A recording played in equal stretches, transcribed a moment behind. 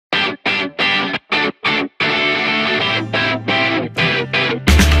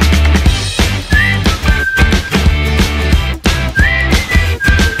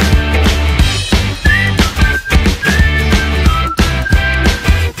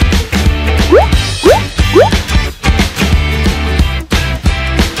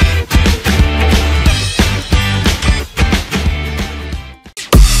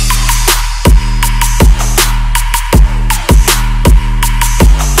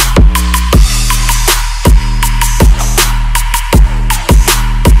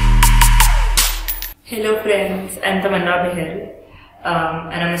I'm Tammana Bhal,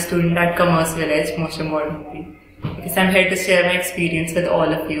 and I'm a student at Commercevillage, most importantly, because I'm here to share my experience with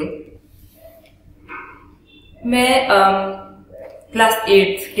all of you. मैं class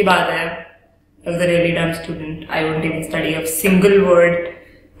 8th की बात है. I was a really dumb student. I wouldn't even study a single word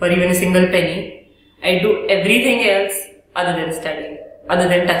or even a single penny. I do everything else other than studying, other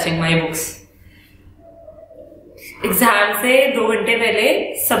than touching my books. Exam से 2 घंटे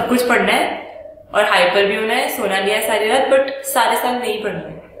पहले सब कुछ पढ़ना है और hyper भी होना है, सोना नहीं है सारी रात, बट सारे साल नहीं पढ़ना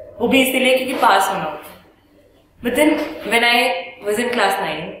है, वो भी इसलिए क्योंकि पास होना होता है. But then when I was in class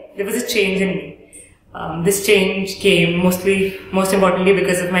 9, there was a change in me. This change came most importantly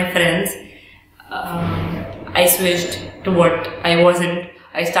because of my friends. I switched to what I wasn't.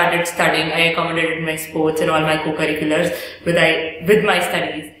 I started studying. I accommodated my sports and all my co-curriculars with my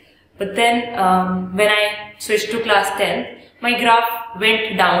studies. But then when I switched to class 10, my graph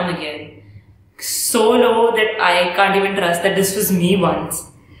went down again. So low that I can't even trust that this was me once.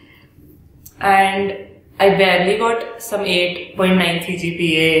 And I barely got some 8.93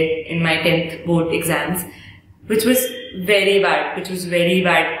 GPA in my 10th board exams, which was very bad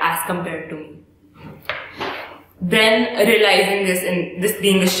as compared to me. Then realizing this and this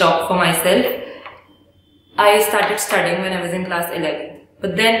being a shock for myself, I started studying when I was in class 11.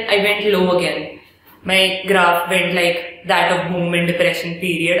 But then I went low again. My graph went like that of boom and depression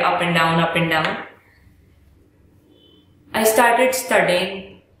period, up and down, up and down. I started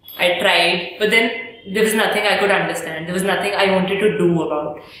studying, I tried, but then there was nothing I could understand. There was nothing I wanted to do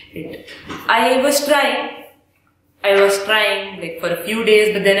about it. I was trying like for a few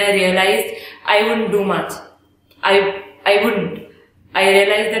days, but then I realized I wouldn't do much. I wouldn't. I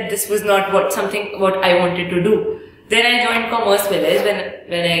realized that this was not what I wanted to do. Then I joined Commercevillage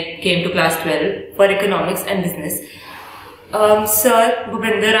when I came to class 12 for economics and business. Sir,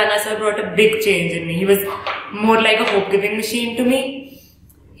 Bhupinder Rana sir brought a big change in me. He was more like a hope-giving machine to me.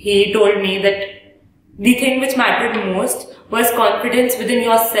 He told me that the thing which mattered most was confidence within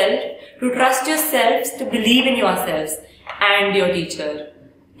yourself, to trust yourselves, to believe in yourselves, and your teacher,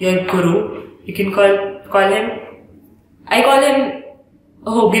 your guru. You can call him. I call him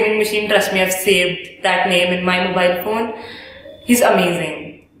a hope-giving machine. Trust me, I've saved that name in my mobile phone. He's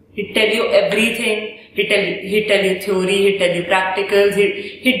amazing. He'd tell you everything. He'd tell you theory. He'd tell you practicals.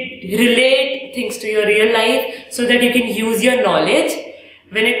 He'd relate things to your real life so that you can use your knowledge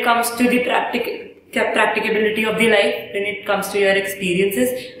when it comes to the practicability of the life, when it comes to your experiences,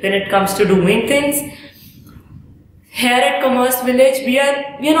 when it comes to doing things. Here at Commercevillage, we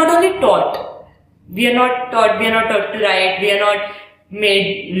are not only taught. We are not taught to write. We are not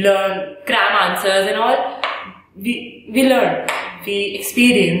made cram answers and all. We learn, we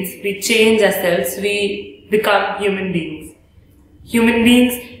experience, we change ourselves, we become human beings. Human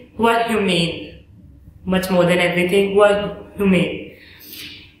beings who are humane, much more than everything, who are humane.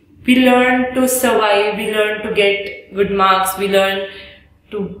 We learn to survive, we learn to get good marks, we learn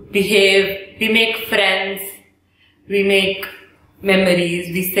to behave, we make friends, we make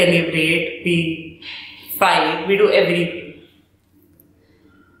memories, we celebrate, we fight, we do everything.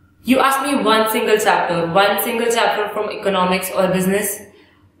 You ask me one single chapter from economics or business,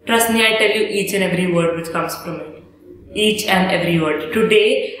 trust me, I tell you each and every word which comes from it. Each and every word.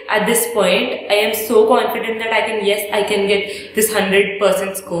 Today, at this point, I am so confident that I can get this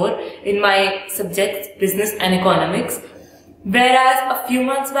 100% score in my subjects, business and economics. Whereas a few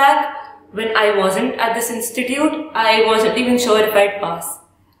months back, when I wasn't at this institute, I wasn't even sure if I'd pass.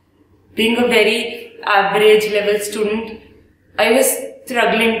 Being a very average level student, I was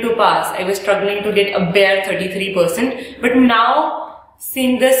struggling to pass. I was struggling to get a bare 33%. But now,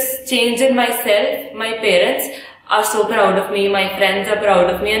 seeing this change in myself, my parents are so proud of me, my friends are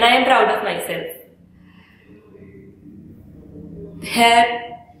proud of me, and I am proud of myself.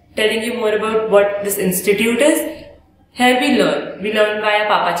 Here, telling you more about what this institute is, here we learn. We learn via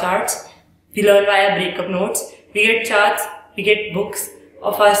Papa charts, we learn via breakup notes, we get charts, we get books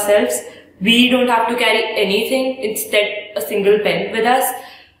of ourselves. We don't have to carry anything, instead a single pen with us.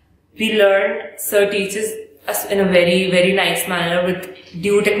 We learn, sir teaches us in a very nice manner with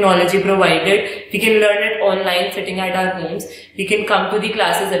due technology provided. We can learn it online sitting at our homes. We can come to the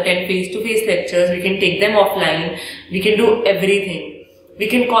classes, attend face-to-face lectures. We can take them offline. We can do everything. We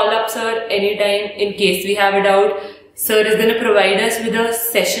can call up sir anytime in case we have a doubt. Sir is going to provide us with a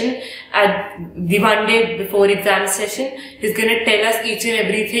session at the one day before exam session. He's going to tell us each and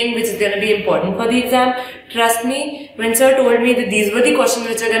everything which is going to be important for the exam. Trust me, when sir told me that these were the questions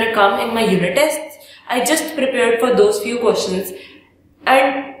which are going to come in my unit tests, I just prepared for those few questions,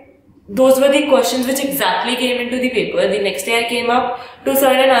 and those were the questions which exactly came into the paper. The next day I came up to sir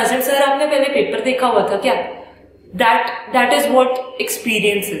and asked him, sir, आपने पहले paper देखा हुआ था क्या? that is what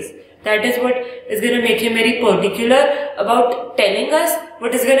experience is. That is what is going to make him very particular about telling us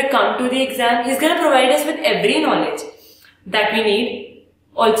what is going to come to the exam. He's going to provide us with every knowledge that we need.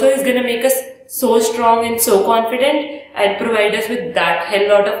 Also, he's going to make us so strong and so confident and provide us with that hell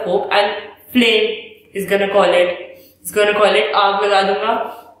lot of hope and flame. He's going to call it. He's going to call it Aag Laga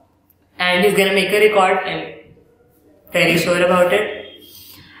Dunga. And he's going to make a record. I'm very sure about it.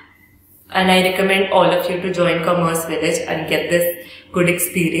 And I recommend all of you to join Commercevillage and get this good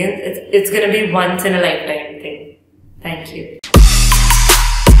experience. It's going to be once in a lifetime thing. Thank you.